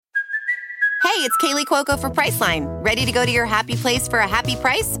Hey, it's Kaylee Cuoco for Priceline. Ready to go to your happy place for a happy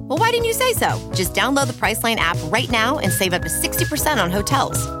price? Well, why didn't you say so? Just download the Priceline app right now and save up to 60% on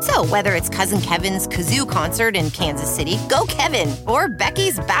hotels. So whether it's Cousin Kevin's Kazoo Concert in Kansas City, go Kevin, or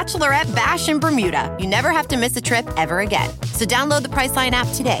Becky's Bachelorette Bash in Bermuda, you never have to miss a trip ever again. So download the Priceline app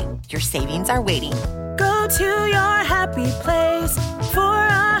today. Your savings are waiting. Go to your happy place for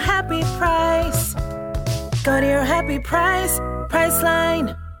a happy price. Go to your happy price,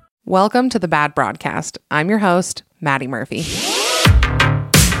 Priceline. Welcome to the Bad Broadcast. I'm your host, Madi Murphy. Wait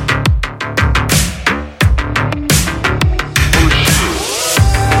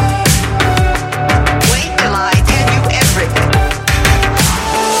till I tell you everything.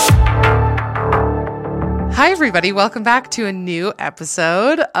 Hi, everybody. Welcome back to a new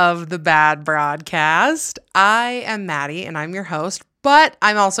episode of the Bad Broadcast. I am Madi, and I'm your host, but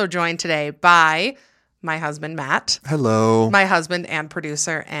I'm also joined today by my husband, Matt. Hello. My husband and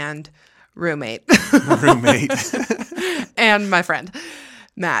producer and roommate. And my friend,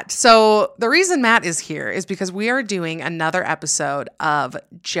 Matt. So the reason Matt is here is because we are doing another episode of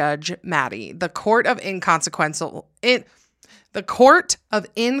Judge Madi, the Court of Inconsequential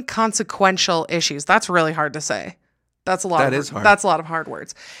Issues. That's really hard to say. That's a lot. That is hard. That's a lot of hard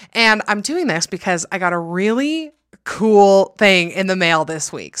words. And I'm doing this because I got a really cool thing in the mail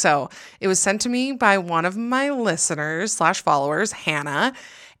this week. So it was sent to me by one of my listeners / followers, Hannah,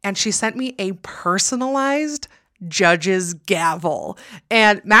 and she sent me a personalized judge's gavel.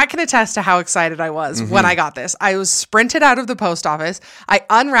 And Matt can attest to how excited I was when I got this. I was sprinted out of the post office. I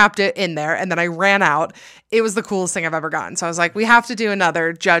unwrapped it in there and then I ran out. It was the coolest thing I've ever gotten. So I was like, we have to do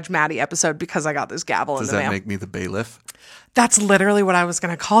another Judge Madi episode because I got this gavel in the mail. Does that make me the bailiff? That's literally what I was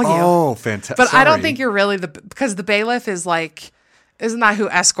going to call you. Oh, fantastic. But I don't think you're really because the bailiff is like, isn't that who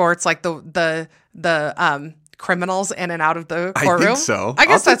escorts like the criminals in and out of the courtroom? I think so. I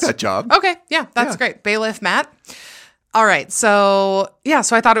guess I'll that's take that job. Okay. Yeah, that's great. Bailiff Matt. All right. So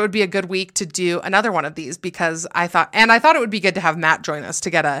I thought it would be a good week to do another one of these because I thought it would be good to have Matt join us to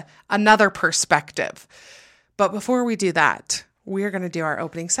get another perspective. But before we do that, we're going to do our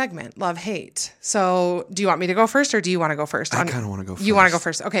opening segment, Love, Hate. So do you want me to go first or do you want to go first? I kind of want to go first. You want to go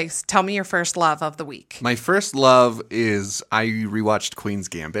first? Okay. Tell me your first love of the week. My first love is I rewatched Queen's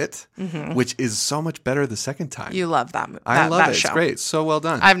Gambit, which is so much better the second time. You love that I love it. show. It's great. So well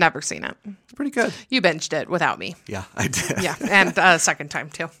done. I've never seen it. It's pretty good. You binged it without me. Yeah, I did. Yeah, and second time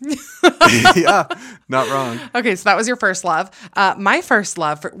too. Yeah, not wrong. Okay, so that was your first love. My first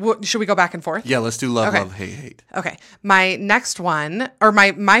love, should we go back and forth? Yeah, let's do love, Okay. love, hate, hate. Okay, my next one, or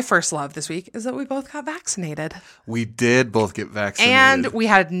my first love this week is that we both got vaccinated. We did both get vaccinated. And we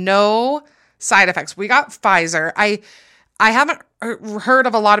had no side effects. We got Pfizer. I haven't heard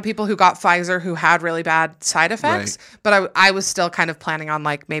of a lot of people who got Pfizer who had really bad side effects, but I was still kind of planning on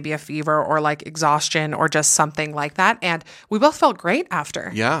like maybe a fever or like exhaustion or just something like that. And we both felt great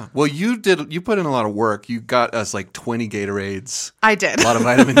after. Yeah. Well, you put in a lot of work. You got us like 20 Gatorades. I did. A lot of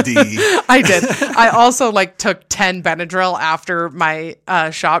vitamin D. I did. I also like took 10 Benadryl after my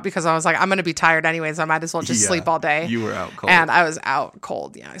shot because I was like, I'm going to be tired anyways. I might as well just sleep all day. You were out cold. And I was out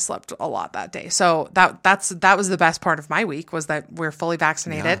cold. Yeah, I slept a lot that day. So that was the best part of my week was that we're fully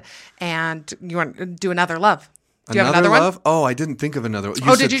vaccinated. And you want to do another love? Do you have another love? one? Oh, I didn't think of another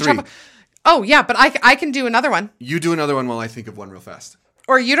one. Did you three. Oh, yeah, but I can do another one. You do another one while I think of one real fast.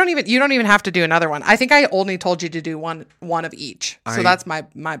 Or you don't even have to do another one. I think I only told you to do one of each. So that's my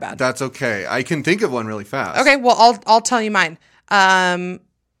bad. That's okay. I can think of one really fast. Okay, well I'll tell you mine.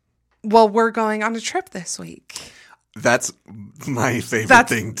 Well, we're going on a trip this week. That's my favorite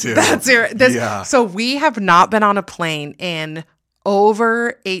thing too. So we have not been on a plane in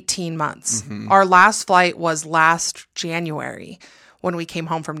over 18 months. Our last flight was last January when we came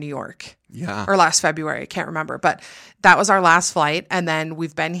home from New York. Yeah. Or last February. I can't remember. But that was our last flight. And then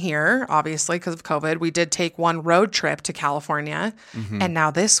we've been here, obviously, because of COVID. We did take one road trip to California. And now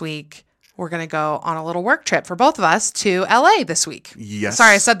this week, we're going to go on a little work trip for both of us to LA this week. Yes.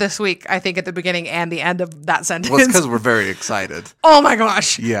 Sorry, I said this week, I think at the beginning and the end of that sentence. Well, it's because we're very excited. Oh my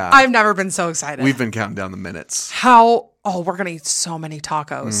gosh. Yeah. I've never been so excited. We've been counting down the minutes. We're going to eat so many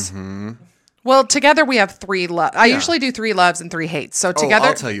tacos. Well, together we have 3 loves. I usually do 3 loves and 3 hates. So together.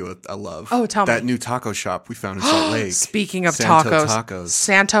 I'll tell you a love. Oh, tell me. That new taco shop we found in Salt Lake. Speaking of Santo tacos.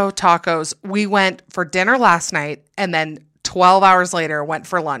 Santo Tacos. We went for dinner last night and then 12 hours later went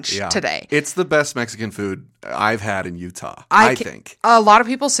for lunch today. It's the best Mexican food I've had in Utah, I think. A lot of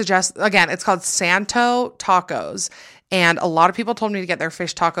people suggest, again, it's called Santo Tacos. And a lot of people told me to get their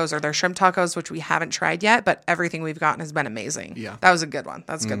fish tacos or their shrimp tacos, which we haven't tried yet, but everything we've gotten has been amazing. Yeah. That was a good one.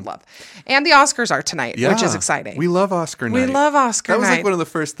 That's good love. And the Oscars are tonight, which is exciting. We love Oscar night. We love Oscar night. That was night. like one of the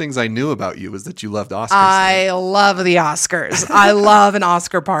first things I knew about you was that you loved Oscars. I love the Oscars. I love an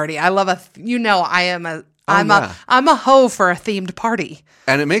Oscar party. I love I'm a hoe for a themed party.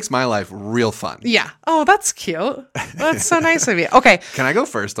 And it makes my life real fun. Yeah. Oh, that's cute. That's so nice of you. Okay. Can I go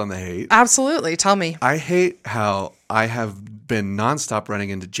first on the hate? Absolutely. Tell me. I hate how I have been nonstop running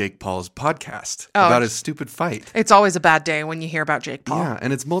into Jake Paul's podcast about his stupid fight. It's always a bad day when you hear about Jake Paul. Yeah,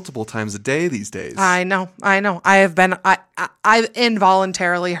 and it's multiple times a day these days. I know. I've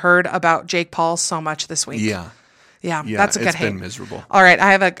involuntarily heard about Jake Paul so much this week. Yeah, that's a good hate. It's been miserable. All right,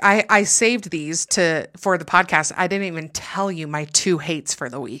 I saved these for the podcast. I didn't even tell you my 2 hates for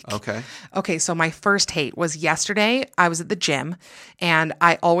the week. Okay, so my first hate was yesterday. I was at the gym, and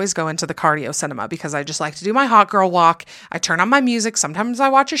I always go into the cardio cinema because I just like to do my hot girl walk. I turn on my music. Sometimes I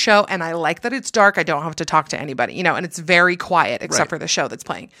watch a show, and I like that it's dark. I don't have to talk to anybody, and it's very quiet except for the show that's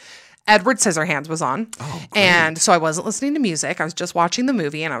playing. Edward Scissorhands was on, and so I wasn't listening to music. I was just watching the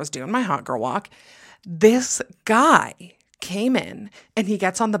movie, and I was doing my hot girl walk. This guy came in and he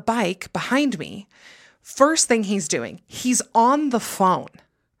gets on the bike behind me. First thing he's doing, he's on the phone.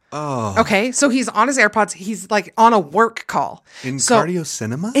 Oh. Okay. So he's on his AirPods. He's like on a work call. In cardio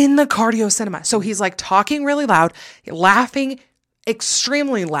cinema? In the cardio cinema. So he's like talking really loud, laughing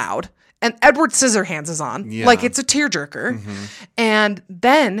extremely loud. And Edward Scissorhands is on. Yeah. Like it's a tearjerker. Mm-hmm. And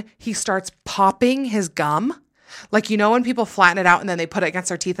then he starts popping his gum. Like, when people flatten it out and then they put it against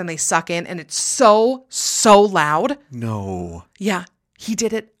their teeth and they suck in and it's so loud. No. Yeah. He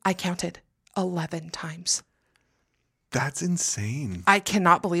did it. I counted 11 times. That's insane. I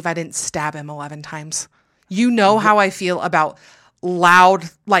cannot believe I didn't stab him 11 times. You know how I feel about loud,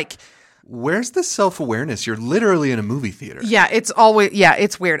 like... Where's the self-awareness? You're literally in a movie theater. Yeah, it's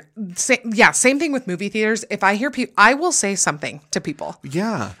weird. Same thing with movie theaters. If I hear people, I will say something to people.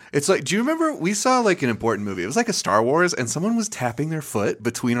 Yeah. It's like, do you remember we saw like an important movie? It was like a Star Wars and someone was tapping their foot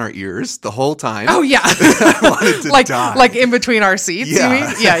between our ears the whole time. Oh, yeah. I wanted to die. Like in between our seats, yeah. You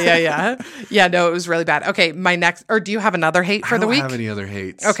mean? Yeah. Yeah, no, it was really bad. Okay, do you have another hate for the week? I don't have any other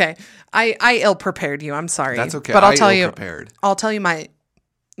hates. Okay. I ill-prepared you. I'm sorry. That's okay. But I'll tell you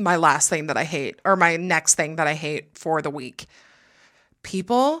my last thing that I hate, or my next thing that I hate for the week.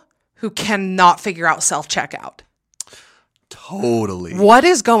 People who cannot figure out self-checkout. Totally. What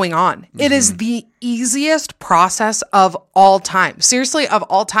is going on? Mm-hmm. It is the easiest process of all time. Seriously, of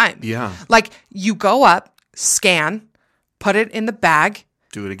all time. Yeah. Like you go up, scan, put it in the bag.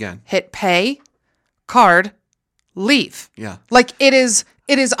 Do it again. Hit pay, card, leave. Yeah. Like it is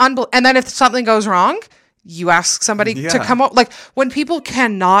unbelievable. And then if something goes wrong, you ask somebody to come up. Like when people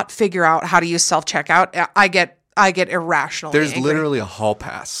cannot figure out how to use self-checkout, I get irrationally There's angry. Literally a hall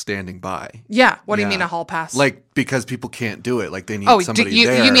pass standing by. Yeah. What do you mean a hall pass? Like because people can't do it. Like they need somebody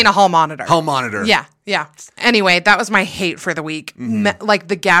there. there. You mean a hall monitor? Hall monitor. Yeah. Anyway, that was my hate for the week. Mm-hmm. Like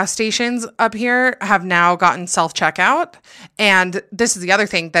the gas stations up here have now gotten self-checkout. And this is the other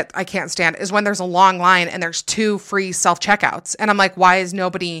thing that I can't stand is when there's a long line and there's 2 free self-checkouts. And I'm like, why is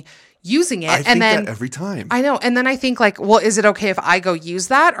nobody using it? I think that every time. I know. And then I think like, well, is it okay if I go use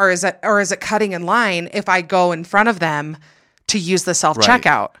that? Or is it cutting in line if I go in front of them to use the self-checkout?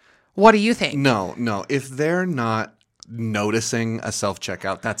 Right. What do you think? No. If they're not noticing a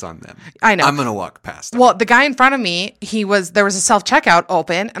self-checkout, that's on them. I know. I'm going to walk past them. Well, the guy in front of me, there was a self-checkout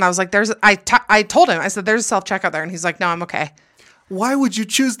open and I was like, I told him, I said, there's a self-checkout there. And he's like, no, I'm okay. Why would you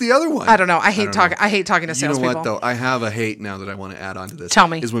choose the other one? I don't know. I hate talking to salespeople. You know what, though? I have a hate now that I want to add on to this. Tell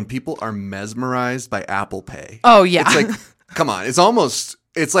me. Is when people are mesmerized by Apple Pay. Oh, yeah. It's like, come on.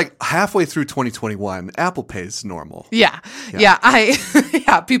 It's like halfway through 2021. Apple Pay is normal. Yeah.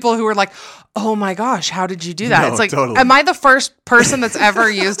 People who are like, oh my gosh, how did you do that? No, it's like, totally. Am I the first person that's ever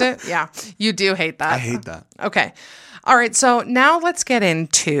used it? Yeah. You do hate that. I hate that. Okay. All right, so now let's get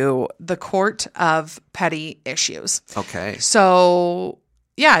into the court of petty issues. Okay. So,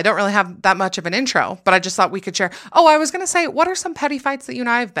 yeah, I don't really have that much of an intro, but I just thought we could share. Oh, I was going to say, what are some petty fights that you and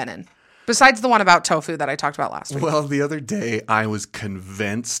I have been in? Besides the one about tofu that I talked about last week. Well, the other day, I was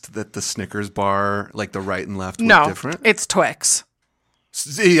convinced that the Snickers bar, like the right and left, were different. No, it's Twix.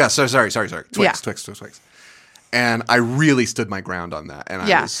 Yeah, sorry. Twix. And I really stood my ground on that. And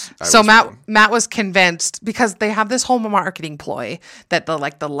Matt was convinced because they have this whole marketing ploy that the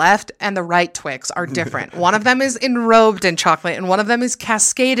left and the right Twix are different. One of them is enrobed in chocolate and one of them is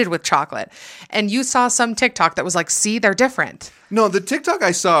cascaded with chocolate. And you saw some TikTok that was like, see, they're different. No, the TikTok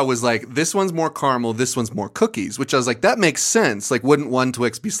I saw was like, this one's more caramel, this one's more cookies, which I was like, that makes sense. Like, wouldn't one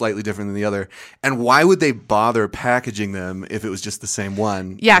Twix be slightly different than the other? And why would they bother packaging them if it was just the same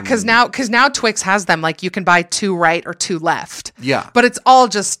one? Yeah, because now Twix has them. Like, you can buy 2 right or 2 left. Yeah. But it's all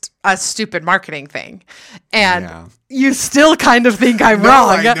just a stupid marketing thing. And you still kind of think I'm wrong.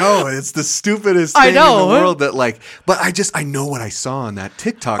 I know. It's the stupidest thing in the world that but I know what I saw on that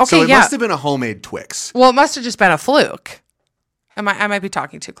TikTok. Okay, so it must have been a homemade Twix. Well, it must have just been a fluke. I might be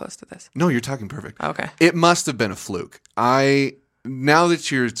talking too close to this. No, you're talking perfect. Okay. It must have been a fluke. Now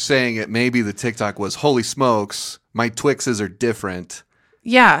that you're saying it, maybe the TikTok was, holy smokes, my Twixes are different.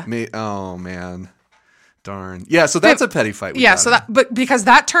 Yeah. Oh, man. Darn. Yeah, so that's a petty fight. But because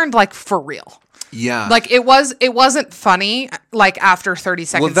that turned like for real. Yeah. Like it wasn't funny like after 30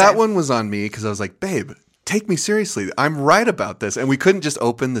 seconds. Well, that one was on me because I was like, babe, take me seriously. I'm right about this. And we couldn't just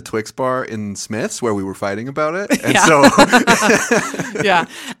open the Twix bar in Smith's where we were fighting about it. And so yeah.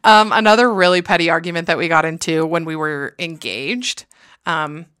 Another really petty argument that we got into when we were engaged,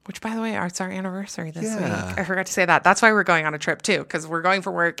 which by the way, it's our anniversary this week. I forgot to say that. That's why we're going on a trip too, because we're going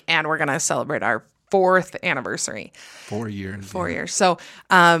for work and we're going to celebrate our 4th anniversary. 4 years. 4 years. So,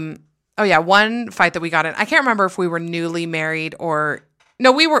 one fight that we got in, I can't remember if we were newly married or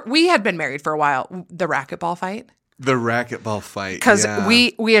no, we had been married for a while. The racquetball fight. The racquetball fight. Because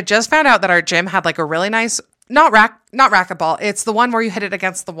we had just found out that our gym had like a really nice, not racquetball. It's the one where you hit it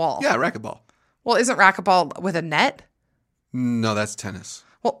against the wall. Yeah, racquetball. Well, isn't racquetball with a net? No, that's tennis.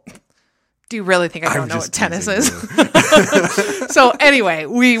 Well, do you really think I don't know what tennis is? So anyway,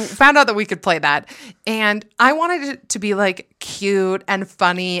 we found out that we could play that. And I wanted it to be like cute and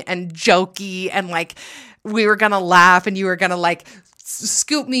funny and jokey. And like we were going to laugh and you were going to like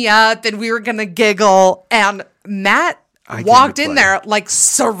scoop me up and we were going to giggle. And Matt walked in there like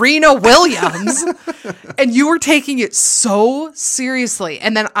Serena Williams and you were taking it so seriously.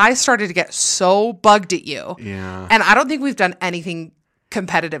 And then I started to get so bugged at you. Yeah. And I don't think we've done anything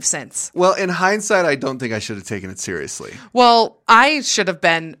competitive since. Well, in hindsight, I don't think I should have taken it seriously. Well, I should have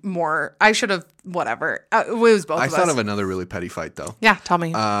been more. I should have whatever. It was both of us. I thought of another really petty fight though. Yeah, tell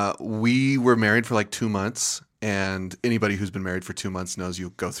me. We were married for like 2 months, and anybody who's been married for 2 months knows you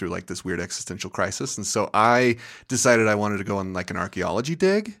go through like this weird existential crisis. And so I decided I wanted to go on like an archaeology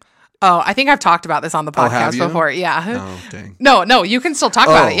dig. Oh, I think I've talked about this on the podcast before. Yeah. Oh, dang. No, you can still talk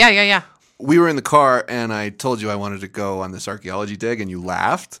about it. Yeah. We were in the car and I told you I wanted to go on this archaeology dig and you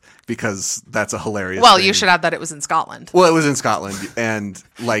laughed because that's a hilarious thing. You should add that it was in Scotland. Well, it was in Scotland and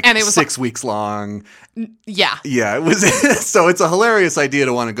it was 6 weeks long. Yeah. Yeah, it was. So it's a hilarious idea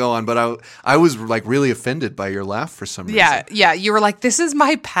to want to go on, but I was like really offended by your laugh for some reason. Yeah. You were like, this is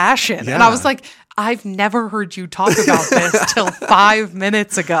my passion. Yeah. And I was like, I've never heard you talk about this till 5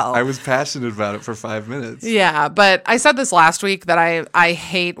 minutes ago. I was passionate about it for 5 minutes. Yeah, but I said this last week that I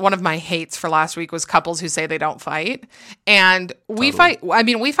hate, one of my hates for last week was couples who say they don't fight. And we fight,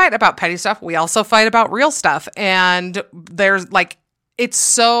 we fight about petty stuff. We also fight about real stuff. And there's like, it's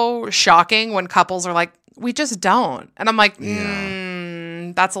so shocking when couples are like, we just don't. And I'm like,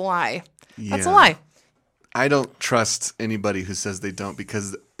 that's a lie. Yeah. That's a lie. I don't trust anybody who says they don't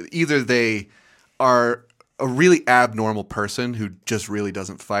because either they are a really abnormal person who just really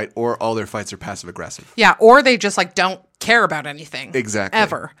doesn't fight, or all their fights are passive aggressive. Yeah, or they just like don't care about anything. Exactly.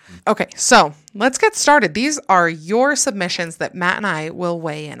 Ever. Okay, so let's get started. These are your submissions that Matt and I will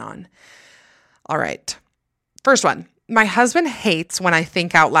weigh in on. All right. First one. My husband hates when I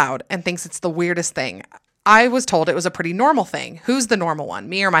think out loud and thinks it's the weirdest thing. I was told it was a pretty normal thing. Who's the normal one,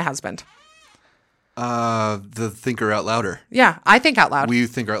 me or my husband? The thinker out louder. Yeah, I think out loud. We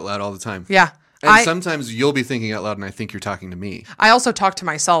think out loud all the time. Yeah. And sometimes you'll be thinking out loud and I think you're talking to me. I also talk to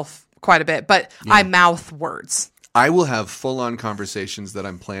myself quite a bit, but I mouth words. I will have full-on conversations that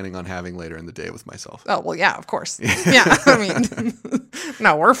I'm planning on having later in the day with myself. Oh, well, yeah, of course. Yeah, I mean,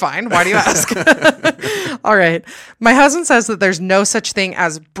 no, we're fine. Why do you ask? All right. My husband says that there's no such thing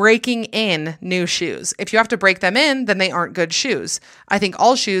as breaking in new shoes. If you have to break them in, then they aren't good shoes. I think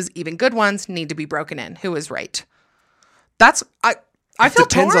all shoes, even good ones, need to be broken in. Who is right? I feel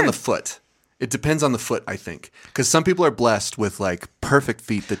depends torn. on the foot. It depends on the foot, I think. Because some people are blessed with like perfect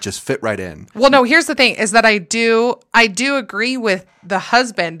feet that just fit right in. Well, no, here's the thing is that I do agree with the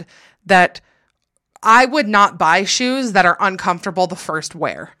husband that I would not buy shoes that are uncomfortable the first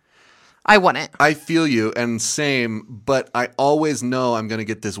wear. I wouldn't. I feel you, and same, but I always know I'm going to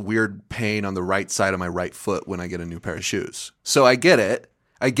get this weird pain on the right side of my right foot when I get a new pair of shoes. So I get it.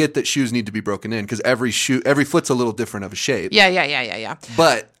 I get that shoes need to be broken in because every foot's a little different of a shape. Yeah.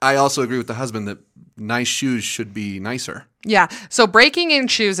 But I also agree with the husband that nice shoes should be nicer. Yeah. So breaking in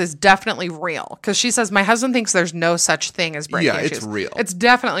shoes is definitely real because she says my husband thinks there's no such thing as breaking in shoes. Yeah, it's real. It's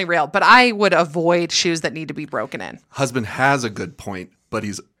definitely real. But I would avoid shoes that need to be broken in. Husband has a good point, but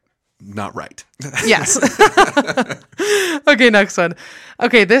he's not right. Yes. Okay, next one.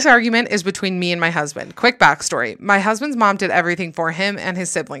 Okay, this argument is between me and my husband. Quick backstory. My husband's mom did everything for him and his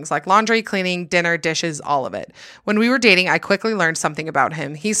siblings, like laundry, cleaning, dinner, dishes, all of it. When we were dating, I quickly learned something about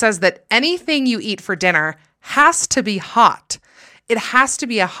him. He says that anything you eat for dinner has to be hot. It has to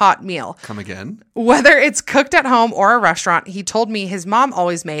be a hot meal. Come again? Whether it's cooked at home or a restaurant, he told me his mom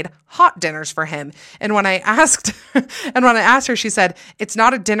always made hot dinners for him. And when I asked her, she said, it's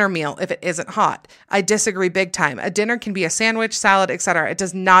not a dinner meal if it isn't hot. I disagree big time. A dinner can be a sandwich, salad, etc. It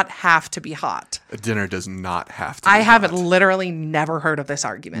does not have to be hot. A dinner does not have to be hot. I have literally never heard of this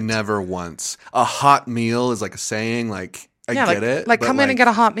argument. Never once. A hot meal is like a saying, like, I get it. Like, come in and get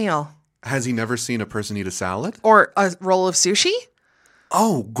a hot meal. Has he never seen a person eat a salad? Or a roll of sushi?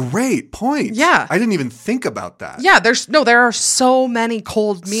 Oh, great point. Yeah. I didn't even think about that. Yeah, there are so many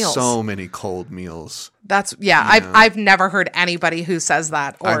cold meals. So many cold meals. I've never heard anybody who says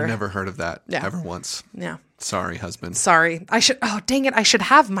that. I've never heard of that ever once. Yeah. Sorry, husband. Sorry. Dang it. I should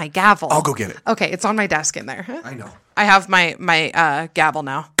have my gavel. I'll go get it. Okay, it's on my desk in there. I know. I have my gavel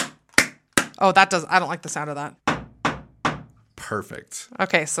now. Oh, I don't like the sound of that. Perfect.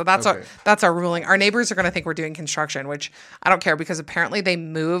 Okay, so that's our ruling. Our neighbors are going to think we're doing construction, which I don't care because apparently they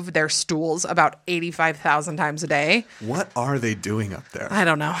move their stools about 85,000 times a day. What are they doing up there? I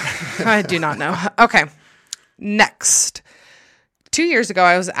don't know. I do not know. Okay, next. 2 years ago,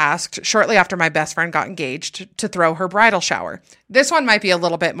 I was asked shortly after my best friend got engaged to throw her bridal shower. This one might be a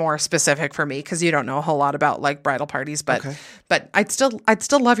little bit more specific for me because you don't know a whole lot about like bridal parties, but I'd still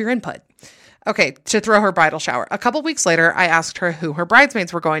love your input. Okay, to throw her bridal shower. A couple weeks later, I asked her who her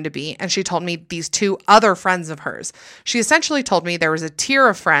bridesmaids were going to be, and she told me these two other friends of hers. She essentially told me there was a tier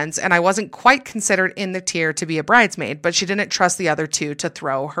of friends, and I wasn't quite considered in the tier to be a bridesmaid, but she didn't trust the other two to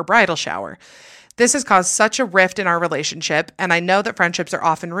throw her bridal shower. This has caused such a rift in our relationship, and I know that friendships are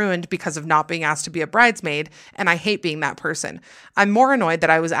often ruined because of not being asked to be a bridesmaid, and I hate being that person. I'm more annoyed that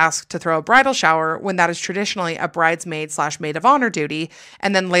I was asked to throw a bridal shower when that is traditionally a bridesmaid/maid of honor duty,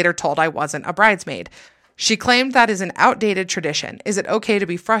 and then later told I wasn't a bridesmaid. She claimed that is an outdated tradition. Is it okay to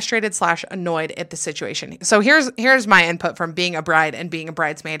be frustrated/annoyed at the situation? So here's my input from being a bride and being a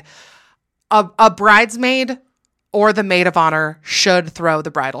bridesmaid. A bridesmaid or the maid of honor should throw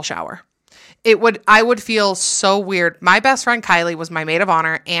the bridal shower. I would feel so weird. My best friend Kylie was my maid of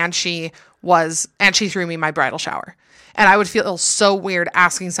honor and she threw me my bridal shower. And I would feel so weird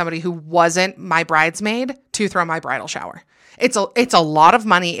asking somebody who wasn't my bridesmaid to throw my bridal shower. It's a lot of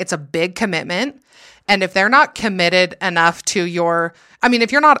money. It's a big commitment. And if they're not committed enough to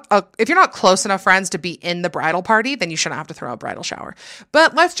if you're not close enough friends to be in the bridal party, then you shouldn't have to throw a bridal shower.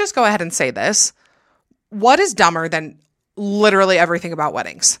 But let's just go ahead and say this. What is dumber than literally everything about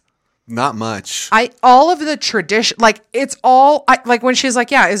weddings? Not much. All of the tradition, when she's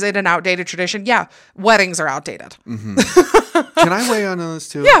like, yeah, is it an outdated tradition? Yeah, weddings are outdated. Mm-hmm. Can I weigh on this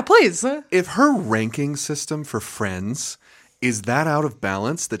too? Yeah, please. If her ranking system for friends is that out of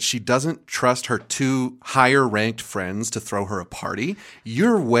balance that she doesn't trust her two higher ranked friends to throw her a party,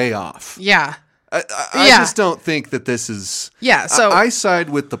 you're way off. Yeah. I just don't think that this is... Yeah, so... I side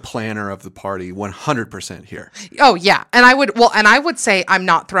with the planner of the party 100% here. Oh, yeah. And I would say I'm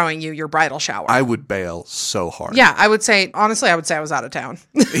not throwing you your bridal shower. I would bail so hard. Yeah, I would say I was out of town.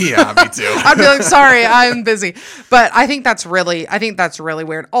 Yeah, me too. I'd be like, sorry, I'm busy. But I think that's really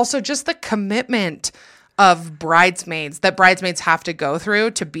weird. Also, just the commitment of bridesmaids that bridesmaids have to go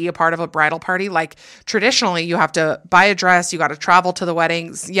through to be a part of a bridal party. Like traditionally you have to buy a dress, you got to travel to the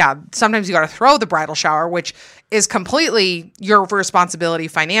weddings. Yeah. Sometimes you got to throw the bridal shower, which is completely your responsibility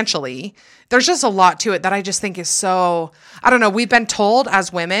financially. There's just a lot to it that I just think is so, I don't know. We've been told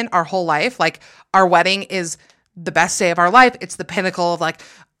as women our whole life, like our wedding is the best day of our life. It's the pinnacle of like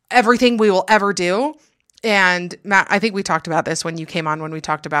everything we will ever do. And Matt, I think we talked about this when you came on, when we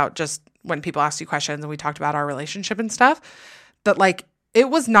talked about just when people asked you questions and we talked about our relationship and stuff, that like it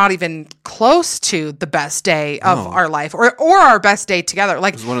was not even close to the best day of our life or our best day together.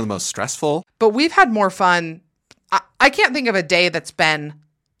 Like it was one of the most stressful. But we've had more fun. I can't think of a day that's been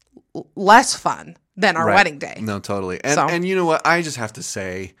less fun than our wedding day. No, totally. And you know what? I just have to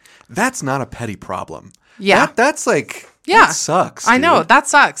say, that's not a petty problem. Yeah. That's like... Yeah. That sucks. Dude. I know. That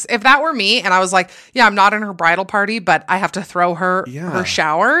sucks. If that were me and I was like, yeah, I'm not in her bridal party, but I have to throw her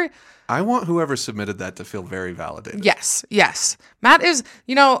shower. I want whoever submitted that to feel very validated. Yes. Matt is,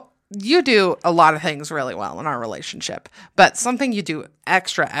 you do a lot of things really well in our relationship, but something you do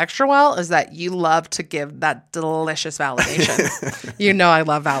extra well is that you love to give that delicious validation. You know I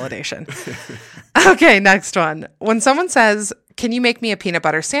love validation. Okay, next one. When someone says, "Can you make me a peanut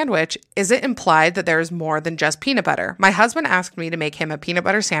butter sandwich?" is it implied that there is more than just peanut butter? My husband asked me to make him a peanut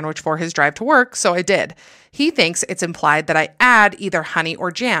butter sandwich for his drive to work, so I did. He thinks it's implied that I add either honey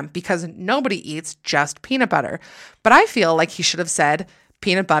or jam because nobody eats just peanut butter. But I feel like he should have said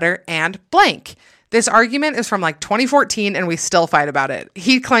peanut butter and blank. This argument is from like 2014 and we still fight about it.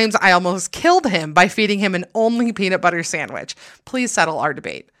 He claims I almost killed him by feeding him an only peanut butter sandwich. Please settle our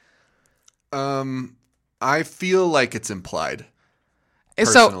debate. I feel like it's implied.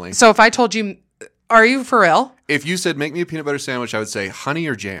 Personally. So if I told you, are you for real? If you said make me a peanut butter sandwich, I would say honey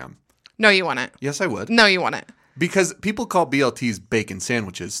or jam. No, you wouldn't. Yes, I would. No, you wouldn't. Because people call BLTs bacon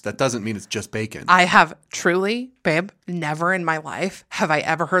sandwiches. That doesn't mean it's just bacon. I have truly, babe, never in my life have I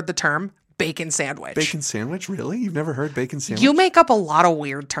ever heard the term bacon sandwich. Bacon sandwich? Really? You've never heard bacon sandwich? You make up a lot of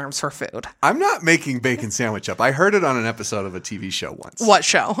weird terms for food. I'm not making bacon sandwich up. I heard it on an episode of a TV show once. What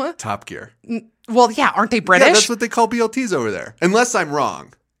show? Top Gear. Well, yeah, aren't they British? Yeah, that's what they call BLTs over there. Unless I'm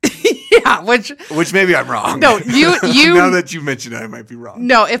wrong. Yeah, which maybe I'm wrong. No, you now that you mention it, I might be wrong.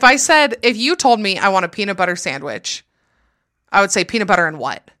 No, if you told me I want a peanut butter sandwich, I would say peanut butter and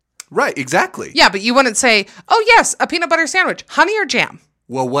what? Right, exactly. Yeah, but you wouldn't say, "Oh yes, a peanut butter sandwich, honey or jam?"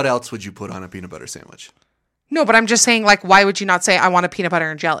 Well, what else would you put on a peanut butter sandwich? No, but I'm just saying, like, why would you not say I want a peanut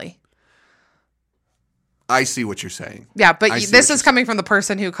butter and jelly? I see what you're saying. Yeah, but this is coming from the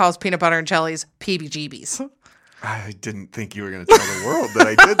person who calls peanut butter and jellies PBGBs. I didn't think you were going to tell the world that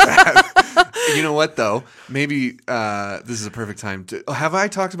I did that. You know what, though? Maybe this is a perfect time to... Have I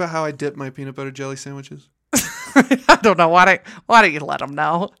talked about how I dip my peanut butter jelly sandwiches? I don't know. Why don't you let them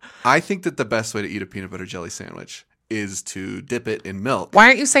know? I think that the best way to eat a peanut butter jelly sandwich is to dip it in milk. Why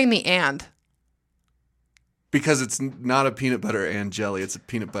aren't you saying the and? Because it's not a peanut butter and jelly. It's a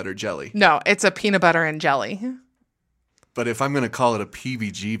peanut butter jelly. No, it's a peanut butter and jelly. But if I'm going to call it a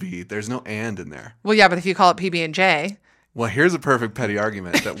PBGB, there's no and in there. Well, yeah, but if you call it PB&J... Well, here's a perfect petty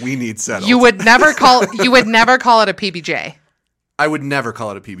argument that we need settled. You would never call it a PBJ. I would never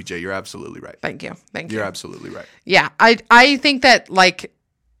call it a PBJ. You're absolutely right. Thank you. You're absolutely right. Yeah, I think that, like...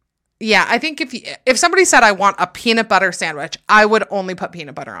 Yeah, I think if somebody said I want a peanut butter sandwich, I would only put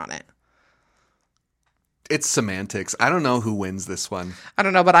peanut butter on it. It's semantics. I don't know who wins this one. I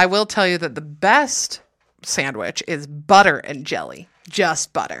don't know, but I will tell you that the best sandwich is butter and jelly.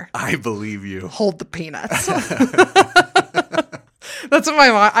 Just butter. I believe you. Hold the peanuts. That's what my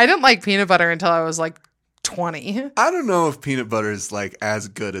mom... I didn't like peanut butter until I was like 20. I don't know if peanut butter is like as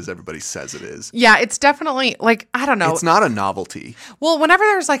good as everybody says it is. Yeah, it's definitely like, I don't know. It's not a novelty. Well, whenever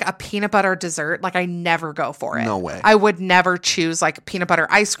there's like a peanut butter dessert, like I never go for it. No way. I would never choose like peanut butter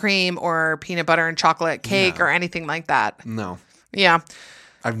ice cream or peanut butter and chocolate cake or anything like that. No. Yeah.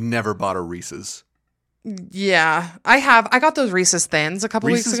 I've never bought a Reese's. Yeah, I have. I got those Reese's Thins a couple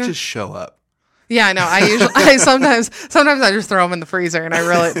weeks ago. Reese's just show up. Yeah, I know. I sometimes I just throw them in the freezer, and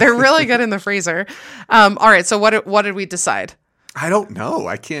they're really good in the freezer. All right. So what did we decide? I don't know.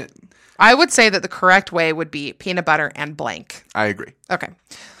 I can't. I would say that the correct way would be peanut butter and blank. I agree. Okay.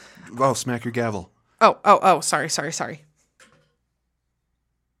 Oh, smack your gavel. Oh. Sorry.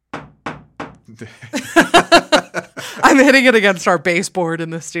 I'm hitting it against our baseboard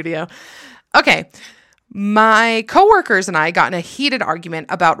in the studio. Okay. My coworkers and I got in a heated argument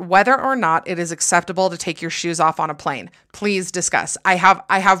about whether or not it is acceptable to take your shoes off on a plane. Please discuss. I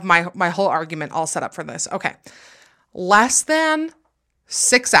have my whole argument all set up for this. Okay. Less than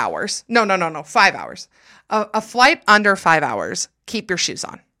 6 hours. No, 5 hours. A flight under 5 hours. Keep your shoes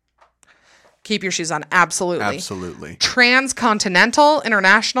on. Keep your shoes on. Absolutely. Absolutely. Transcontinental,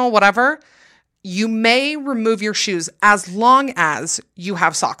 international, whatever. You may remove your shoes as long as you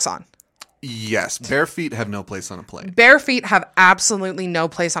have socks on. Yes. Bare feet have no place on a plane. Bare feet have absolutely no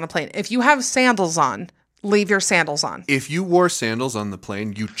place on a plane. If you have sandals on, leave your sandals on. If you wore sandals on the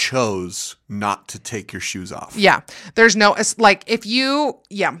plane, you chose not to take your shoes off. Yeah. There's no, it's like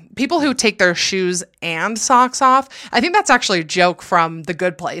people who take their shoes and socks off, I think that's actually a joke from The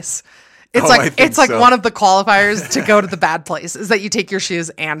Good Place. It's one of the qualifiers to go to the bad place is that you take your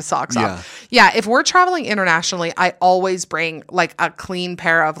shoes and socks off. Yeah. If we're traveling internationally, I always bring like a clean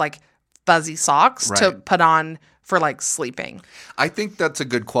pair of like fuzzy socks to put on for like sleeping. I think that's a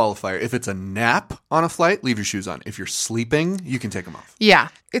good qualifier. If it's a nap on a flight, leave your shoes on. If you're sleeping, you can take them off. Yeah.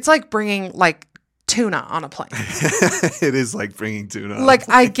 It's like bringing like tuna on a plane. It is like bringing tuna on Like,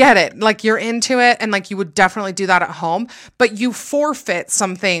 I get it. Like, you're into it, and like you would definitely do that at home, but you forfeit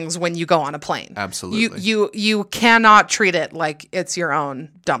some things when you go on a plane. Absolutely. You cannot treat it like it's your own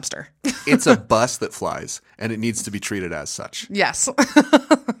dumpster. It's a bus that flies, and it needs to be treated as such. Yes.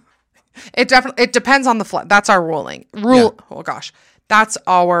 It depends on the flight. That's our ruling. Oh gosh. That's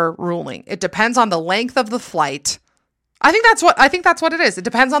our ruling. It depends on the length of the flight. I think that's what it is. It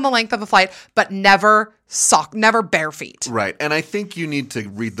depends on the length of the flight, but never bare feet. Right. And I think you need to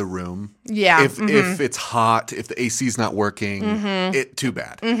read the room. Yeah. If it's hot, if the AC's not working, too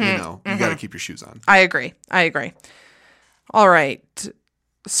bad. You got to keep your shoes on. I agree. All right.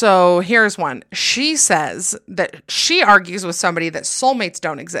 So here's one. She says that she argues with somebody that soulmates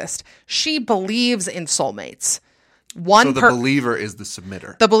don't exist. She believes in soulmates. So the believer is the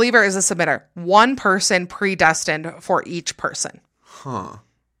submitter. The believer is a submitter. One person predestined for each person. Huh.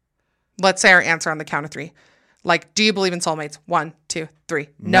 Let's say our answer on the count of 3. Like, do you believe in soulmates? 1, 2, 3.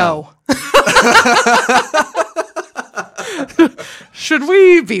 No. Should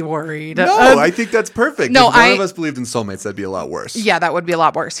we be worried? No, I think that's perfect. No, if one of us believed in soulmates, that'd be a lot worse. Yeah, that would be a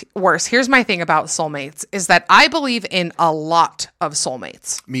lot worse. Here's my thing about soulmates is that I believe in a lot of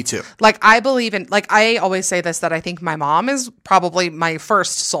soulmates. Me too. Like, I believe in, like, I always say this, that I think my mom is probably my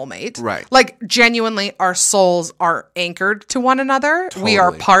first soulmate. Right. Like, genuinely, our souls are anchored to one another. Totally. We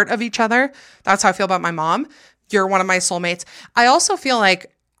are part of each other. That's how I feel about my mom. You're one of my soulmates. I also feel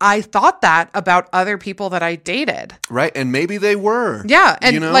like I thought that about other people that I dated. Right. And maybe they were. Yeah.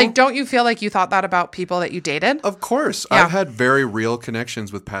 And like, don't you feel like you thought that about people that you dated? Of course. Yeah. I've had very real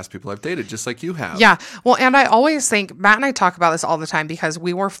connections with past people I've dated, just like you have. Yeah. Well, and I always think, Matt and I talk about this all the time because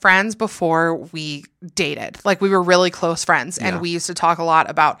we were friends before we dated. Like, we were really close friends. And we used to talk a lot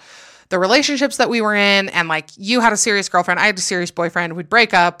about the relationships that we were in, and like, you had a serious girlfriend, I had a serious boyfriend, we'd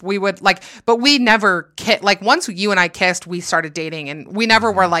break up, we would like, but we never like, once you and I kissed, we started dating, and we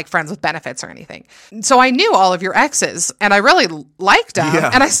never were like friends with benefits or anything. So I knew all of your exes, and I really liked them,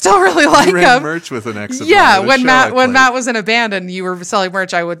 and I still really like them. Merch with an ex. When Matt was in a band and you were selling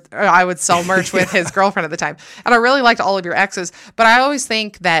merch, I would sell merch with his girlfriend at the time, and I really liked all of your exes. But I always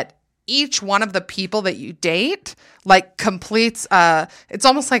think that each one of the people that you date like completes it's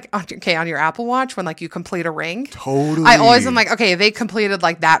almost like on your Apple Watch when like you complete a ring. Totally. I always am like, okay, they completed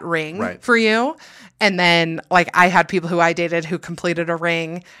like that ring for you. And then like I had people who I dated who completed a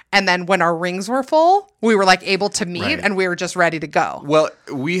ring, and then when our rings were full, we were like able to meet and we were just ready to go. Well,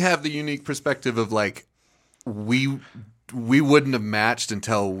 we have the unique perspective of like we wouldn't have matched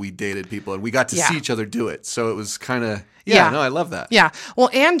until we dated people and we got to see each other do it. So it was kind of I love that. Yeah. Well,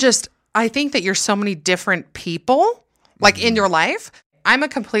 and just I think that you're so many different people like in your life. I'm a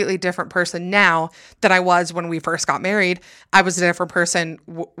completely different person now than I was when we first got married. I was a different person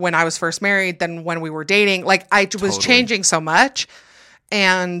when I was first married than when we were dating. Like I was changing so much.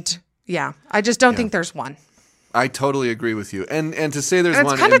 And I just don't think there's one. I totally agree with you. And to say there's one.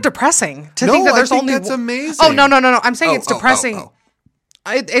 It's kind of depressing to think that there's only one. That's amazing. Oh, no. I'm saying it's depressing.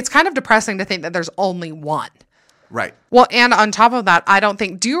 It's kind of depressing to think that there's only one. Right. Well, and on top of that, I don't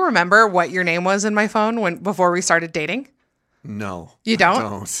think, do you remember what your name was in my phone before we started dating? No. You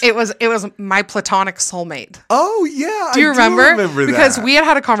don't? It was my platonic soulmate. Oh, yeah. Do you remember? I do remember that. Because we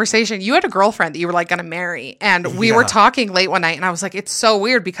had a conversation. You had a girlfriend that you were like going to marry. And we were talking late one night and I was like, it's so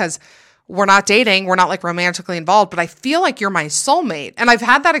weird because we're not dating. We're not like romantically involved, but I feel like you're my soulmate. And I've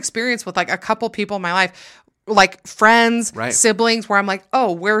had that experience with like a couple people in my life, like friends, siblings, where I'm like,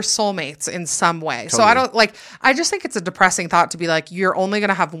 oh, we're soulmates in some way. Totally. So I just think it's a depressing thought to be like, you're only going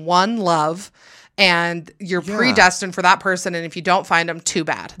to have one love and you're predestined for that person. And if you don't find them, too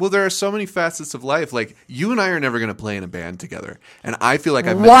bad. Well, there are so many facets of life. Like you and I are never going to play in a band together. And I feel like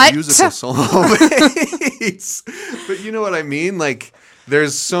I've met musical soulmates. But you know what I mean? Like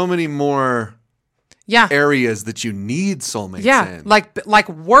there's so many more areas that you need soulmates in. Like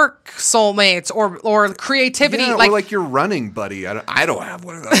work soulmates or creativity. Yeah, or like your running buddy. I don't have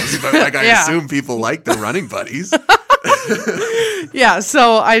one of those, but like I assume people like the running buddies.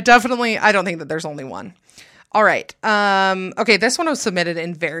 So I don't think that there's only one. All right. Okay, this one was submitted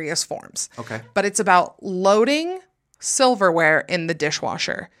in various forms. Okay. But it's about loading silverware in the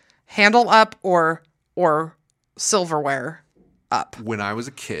dishwasher. Handle up or silverware up. When I was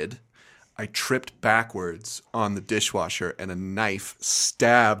a kid, I tripped backwards on the dishwasher and a knife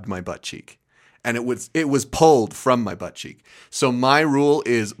stabbed my butt cheek. And it was pulled from my butt cheek. So my rule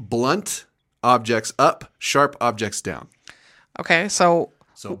is blunt objects up, sharp objects down. Okay, so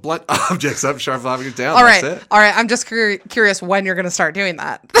blunt objects up, sharp objects down. All right. That's it. All right, I'm just curious when you're going to start doing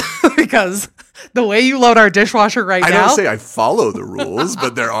that. because the way you load our dishwasher now. I don't say I follow the rules,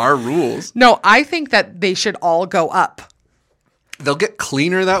 but there are rules. No, I think that they should all go up. They'll get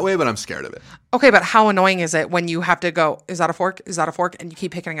cleaner that way, but I'm scared of it. Okay, but how annoying is it when you have to go, is that a fork? Is that a fork? And you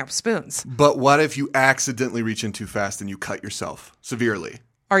keep picking up spoons. But what if you accidentally reach in too fast and you cut yourself severely?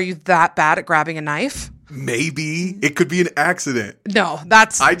 Are you that bad at grabbing a knife? Maybe. It could be an accident. No,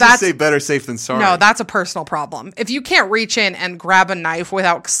 I just say better safe than sorry. No, that's a personal problem. If you can't reach in and grab a knife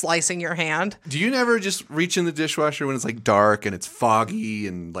without slicing your hand. Do you never just reach in the dishwasher when it's like dark and it's foggy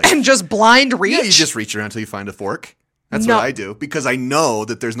and like... And just blind reach? Yeah, you just reach around until you find a fork. That's what I do because I know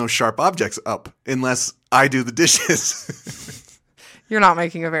that there's no sharp objects up unless I do the dishes. You're not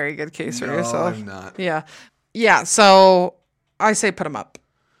making a very good case for yourself. No, I'm not. Yeah. Yeah, so I say put them up.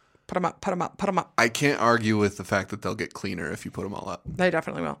 Put them up, put them up, put them up. I can't argue with the fact that they'll get cleaner if you put them all up. They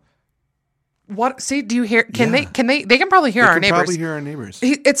definitely will. What? See, do you hear? They can probably hear our neighbors. Probably hear our neighbors.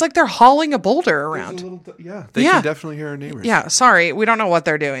 It's like they're hauling a boulder around. They can definitely hear our neighbors. Yeah, sorry. We don't know what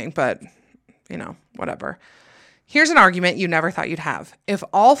they're doing, but, whatever. Here's an argument you never thought you'd have. If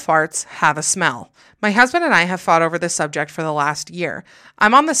all farts have a smell. My husband and I have fought over this subject for the last year.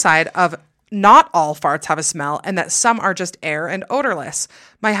 I'm on the side of not all farts have a smell and that some are just air and odorless.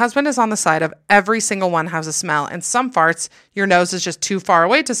 My husband is on the side of every single one has a smell, and some farts, your nose is just too far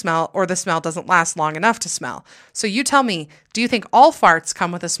away to smell or the smell doesn't last long enough to smell. So you tell me, do you think all farts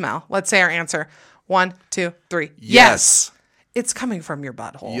come with a smell? Let's say our answer. 1, 2, 3. Yes. It's coming from your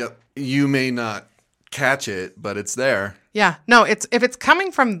butthole. Yep. You may not catch it, but it's there. Yeah. No, if it's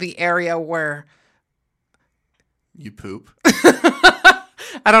coming from the area where you poop.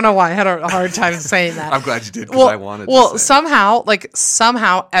 I don't know why I had a hard time saying that. I'm glad you did because I wanted to say.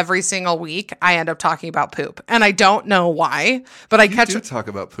 Somehow every single week I end up talking about poop. And I don't know why, but I do talk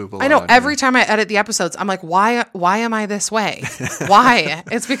about poop a lot. I know every time I edit the episodes, I'm like, why am I this way? Why?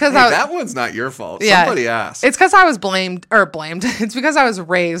 It's because that one's not your fault. Yeah, somebody asked. It's because I was blamed. It's because I was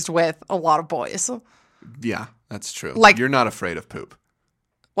raised with a lot of boys. Yeah, that's true. Like, you're not afraid of poop.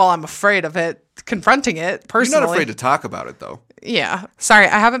 Well, I'm afraid of it, confronting it personally. You're not afraid to talk about it, though. Yeah. Sorry,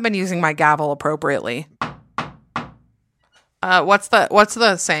 I haven't been using my gavel appropriately. What's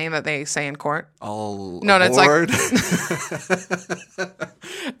the saying that they say in court? It's like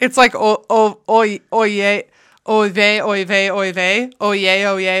it's like oye, oye.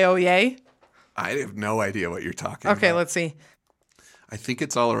 I have no idea what you're talking about. Okay, let's see. I think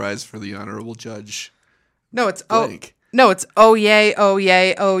it's all arise for the honorable judge. No, it's blank. No, it's oye,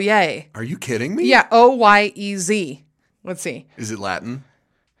 oye, oye. Are you kidding me? Yeah, O-Y-E-Z. Let's see. Is it Latin?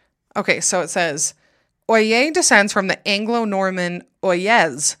 Okay, so it says, oye descends from the Anglo-Norman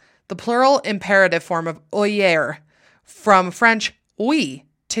oyez, the plural imperative form of oyer, from French oui,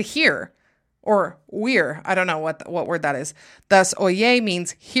 to hear, or weir. I don't know what word that is. Thus, oye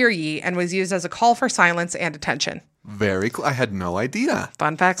means hear ye, and was used as a call for silence and attention. Very cool. I had no idea.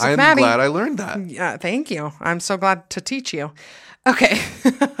 Fun facts with Madi. I'm glad I learned that. Yeah, thank you. I'm so glad to teach you. Okay,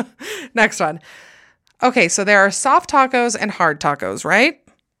 next one. Okay, so there are soft tacos and hard tacos, right?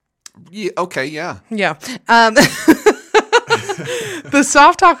 Yeah. Okay, yeah. Yeah. The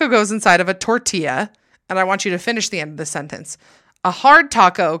soft taco goes inside of a tortilla, and I want you to finish the end of the sentence. A hard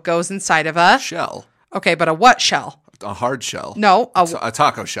taco goes inside of a... shell. Okay, but a what shell? A hard shell. No. A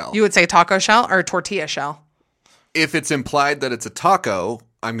taco shell. You would say taco shell or a tortilla shell? If it's implied that it's a taco,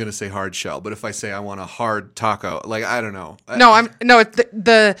 I'm going to say hard shell. But if I say I want a hard taco, like, I don't know.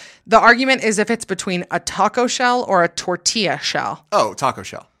 The argument is if it's between a taco shell or a tortilla shell. Oh, taco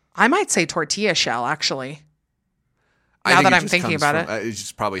shell. I might say tortilla shell, actually. Now that I'm thinking about it. It's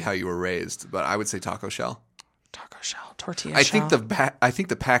just probably how you were raised, but I would say taco shell. Taco shell, tortilla shell. I think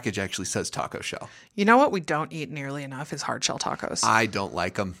the package actually says taco shell. You know what we don't eat nearly enough is hard shell tacos. I don't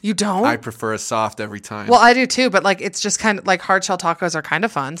like them. You don't? I prefer a soft every time. Well, I do too, but like it's just kind of like hard shell tacos are kind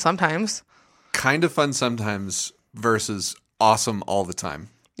of fun sometimes. Kind of fun sometimes versus awesome all the time.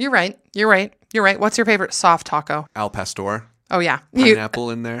 You're right. What's your favorite soft taco? Al pastor. Oh, yeah.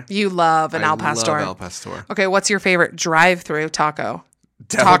 Pineapple in there. You love an al pastor. I love al pastor. Okay, what's your favorite drive-through taco?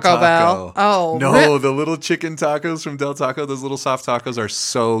 Del Taco Bell. Oh. No, the little chicken tacos from Del Taco, those little soft tacos are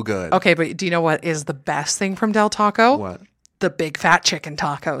so good. Okay, but do you know what is the best thing from Del Taco? What? The big fat chicken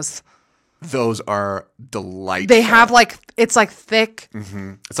tacos. Those are delightful. They have it's like thick.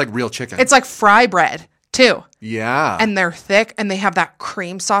 Mm-hmm. It's like real chicken. It's like fry bread, too. Yeah. And they're thick, and they have that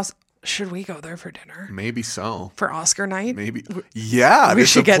cream sauce. Should we go there for dinner? Maybe so. For Oscar night? Maybe. Yeah. We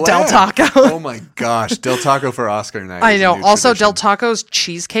should get Del Taco. Oh my gosh. Del Taco for Oscar night. I know. Also, Del Taco's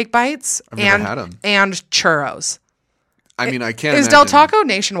cheesecake bites I've never had them. And churros. I mean, I can't Is imagine. Del Taco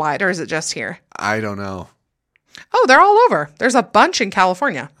nationwide or is it just here? I don't know. Oh, they're all over. There's a bunch in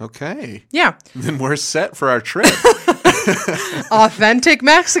California. Okay. Yeah. Then we're set for our trip. Authentic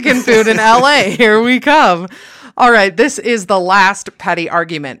Mexican food in LA. Here we come. All right. This is the last petty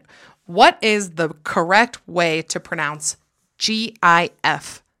argument. What is the correct way to pronounce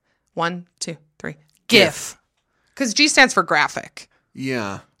GIF? 1, 2, 3. GIF. Because G stands for graphic.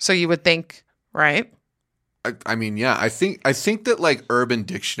 Yeah. So you would think, right? I mean, yeah. I think that like Urban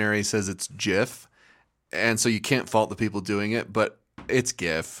Dictionary says it's GIF, and so you can't fault the people doing it, but it's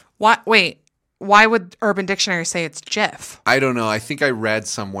GIF. What? Wait. Why would Urban Dictionary say it's GIF? I don't know. I think I read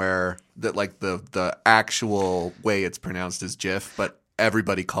somewhere that like the actual way it's pronounced is GIF, but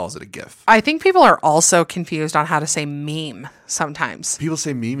everybody calls it a GIF. I think people are also confused on how to say meme sometimes. People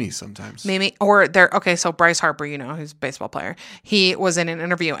say Mimi sometimes. Mimi, or they're okay. So Bryce Harper, who's a baseball player, he was in an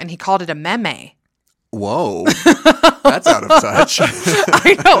interview and he called it a meme. Whoa, that's out of touch.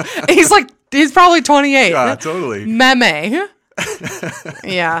 I know. He's probably 28. Yeah, totally. Meme.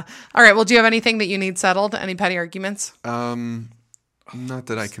 Yeah. All right. Well, do you have anything that you need settled? Any petty arguments? Not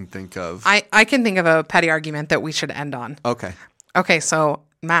that I can think of. I can think of a petty argument that we should end on. Okay, so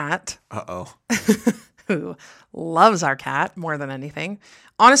Matt, who loves our cat more than anything,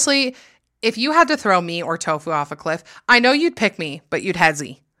 honestly, if you had to throw me or Tofu off a cliff, I know you'd pick me, but you'd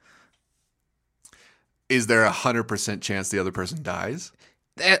headsy. Is there 100% chance the other person dies?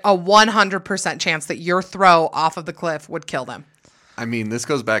 A 100% chance that your throw off of the cliff would kill them. I mean, this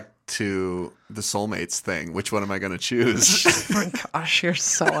goes back to the soulmates thing. Which one am I going to choose? Oh my gosh, you're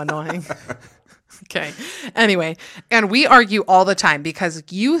so annoying. Okay. Anyway, and we argue all the time because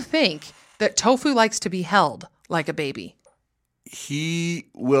you think that Tofu likes to be held like a baby. He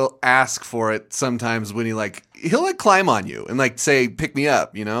will ask for it sometimes when he'll climb on you and say, pick me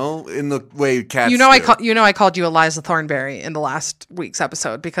up, in the way cats do. I called you Eliza Thornberry in the last week's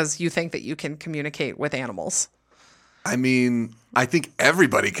episode because you think that you can communicate with animals. I mean, I think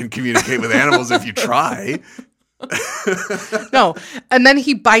everybody can communicate with animals if you try. No, and then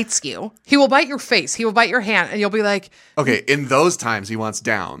he bites you. He will bite your face. He will bite your hand, and you'll be like, okay, in those times he wants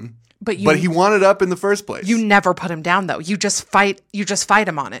down, but he wanted up in the first place. You never put him down though. You just fight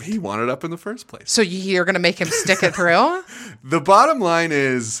him on it. He wanted up in the first place. So you're going to make him stick it through? The bottom line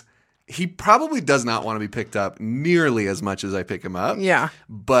is he probably does not want to be picked up nearly as much as I pick him up. Yeah.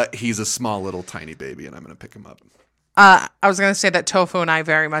 But he's a small little tiny baby and I'm going to pick him up. I was going to say that Tofu and I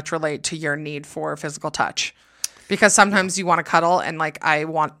very much relate to your need for physical touch. Because sometimes you want to cuddle and I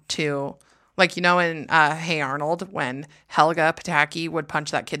want to, in Hey Arnold, when Helga Pataki would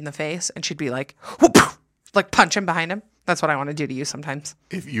punch that kid in the face and she'd be like, whoop, punch him behind him. That's what I want to do to you sometimes.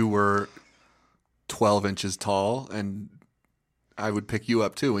 If you were 12 inches tall, and I would pick you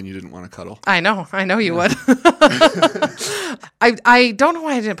up too when you didn't want to cuddle. I know you would. I don't know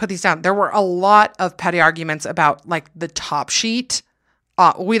why I didn't put these down. There were a lot of petty arguments about the top sheet.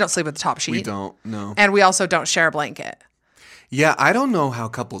 We don't sleep with the top sheet. We don't, no. And we also don't share a blanket. Yeah, I don't know how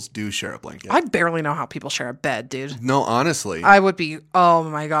couples do share a blanket. I barely know how people share a bed, dude. No, honestly. I would be, oh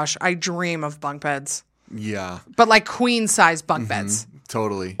my gosh, I dream of bunk beds. Yeah. But queen size bunk beds.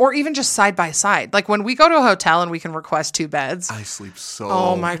 Totally. Or even just side by side. When we go to a hotel and we can request 2 beds. I sleep so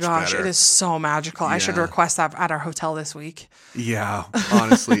Oh my gosh, better. It is so magical. Yeah. I should request that at our hotel this week. Yeah,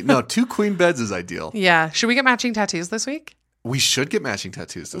 honestly. No, 2 queen beds is ideal. Yeah. Should we get matching tattoos this week? We should get matching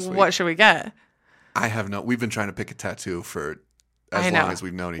tattoos this week. What should we get? We've been trying to pick a tattoo for as long as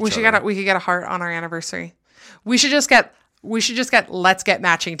we've known each other. We could get a heart on our anniversary. We should just get let's get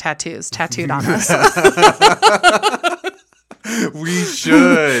matching tattoos tattooed on us. We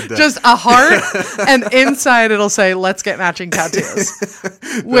should. Just a heart, and inside it'll say let's get matching tattoos.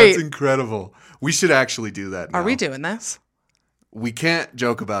 Wait. That's incredible. We should actually do that now. Are we doing this? We can't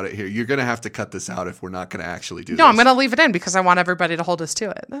joke about it here. You're going to have to cut this out if we're not going to actually do this. No, I'm going to leave it in because I want everybody to hold us to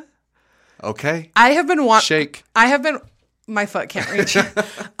it. Okay. Shake. My foot can't reach.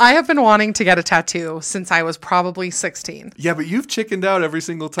 I have been wanting to get a tattoo since I was probably 16. Yeah, but you've chickened out every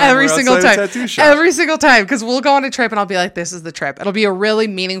single time. Every single time. Tattoo shop. Every single time. Because we'll go on a trip and I'll be like, this is the trip. It'll be a really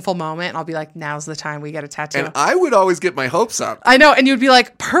meaningful moment. And I'll be like, now's the time we get a tattoo. And I would always get my hopes up. I know. And you'd be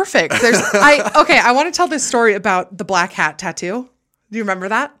like, perfect. I want to tell this story about the black hat tattoo. Do you remember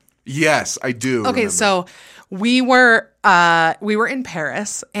that? Yes, I do. Okay, so we were in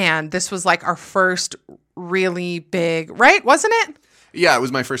Paris, and this was our first really big, right? Wasn't it? Yeah, it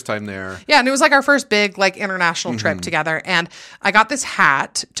was my first time there. Yeah, and it was our first big international trip together. And I got this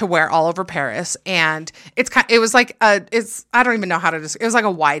hat to wear all over Paris, and I don't even know how to describe. It was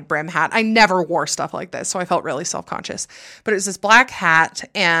a wide brim hat. I never wore stuff like this, so I felt really self-conscious. But it was this black hat,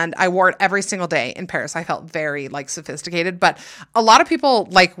 and I wore it every single day in Paris. I felt very sophisticated, but a lot of people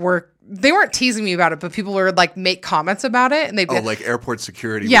were they weren't teasing me about it, but people would like make comments about it, and they'd be like airport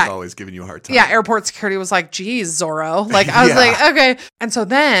security was always giving you a hard time. Yeah, airport security was like, geez, Zorro. Like I was like, okay. And so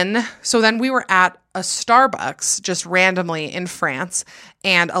then we were at a Starbucks just randomly in France,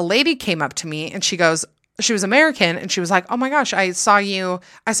 and a lady came up to me and she goes, she was American, and she was like, oh my gosh, I saw you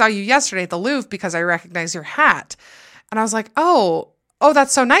yesterday at the Louvre because I recognize your hat. And I was like, oh,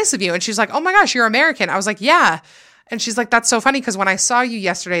 that's so nice of you. And she's like, oh my gosh, you're American. I was like, yeah. And she's like, that's so funny because when I saw you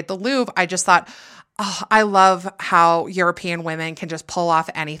yesterday at the Louvre, I just thought, oh, I love how European women can just pull off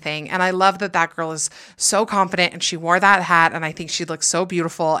anything. And I love that girl is so confident and she wore that hat. And I think she looks so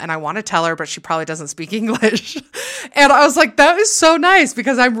beautiful. And I want to tell her, but she probably doesn't speak English. And I was like, that is so nice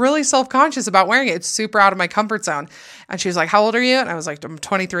because I'm really self-conscious about wearing it. It's super out of my comfort zone. And she was like, how old are you? And I was like, I'm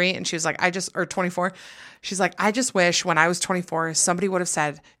 23. And she was like, or 24. She's like, I just wish when I was 24, somebody would have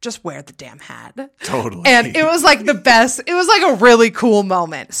said, just wear the damn hat. Totally. And it was like the best. It was like a really cool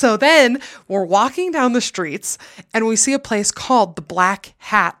moment. So then we're walking down the streets and we see a place called the Black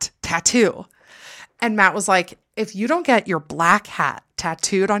Hat Tattoo. And Matt was like, if you don't get your black hat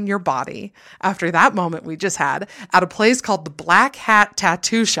tattooed on your body after that moment we just had at a place called the Black Hat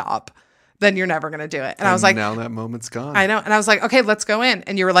Tattoo Shop, then you're never going to do it. And I was like, now that moment's gone. I know. And I was like, okay, let's go in.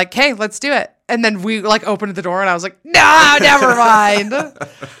 And you were like, okay, let's do it. And then we like opened the door and I was like, no, never mind.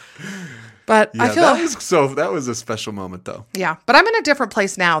 But I feel that was a special moment though. Yeah. But I'm in a different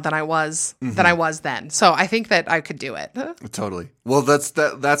place now than I was then. So I think that I could do it. Totally. Well, that's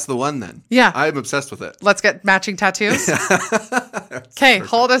the one then. Yeah. I'm obsessed with it. Let's get matching tattoos. Okay,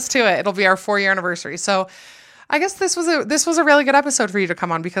 hold us to it. It'll be our 4-year anniversary. So I guess this was a really good episode for you to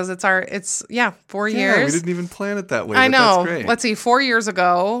come on because it's 4 years. We didn't even plan it that way. I know. That's great. Let's see. 4 years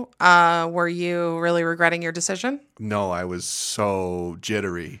ago, were you really regretting your decision? No, I was so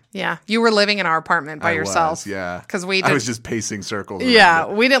jittery. Yeah, you were living in our apartment by yourself. Yeah, because I was just pacing circles. Yeah,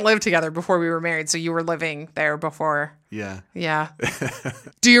 we didn't live together before we were married, so you were living there before. Yeah.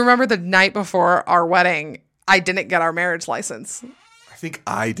 Do you remember the night before our wedding? I didn't get our marriage license. I think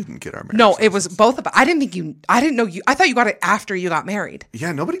I didn't get our marriage No, license. it was both of us. I didn't know you. I thought you got it after you got married.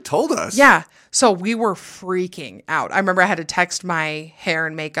 Yeah, nobody told us. Yeah. So we were freaking out. I remember I had to text my hair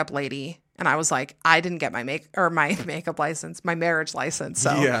and makeup lady and I was like, I didn't get my makeup license, my marriage license.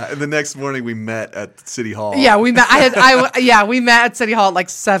 So yeah, and the next morning we met at City Hall. Yeah, we met. We met at City Hall at like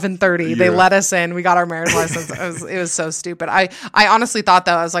 7:30. Yeah. They let us in. We got our marriage license. It was so stupid. I honestly thought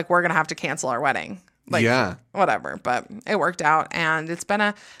though, I was like, we're gonna have to cancel our wedding. Like, whatever, but it worked out, and it's been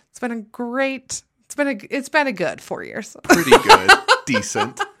a good 4 years. Pretty good,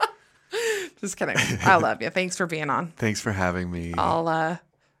 decent. Just kidding. I love you. Thanks for being on. Thanks for having me. I'll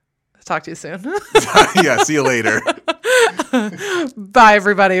talk to you soon. Yeah, see you later. Bye,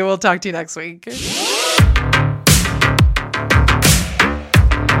 everybody. We'll talk to you next week.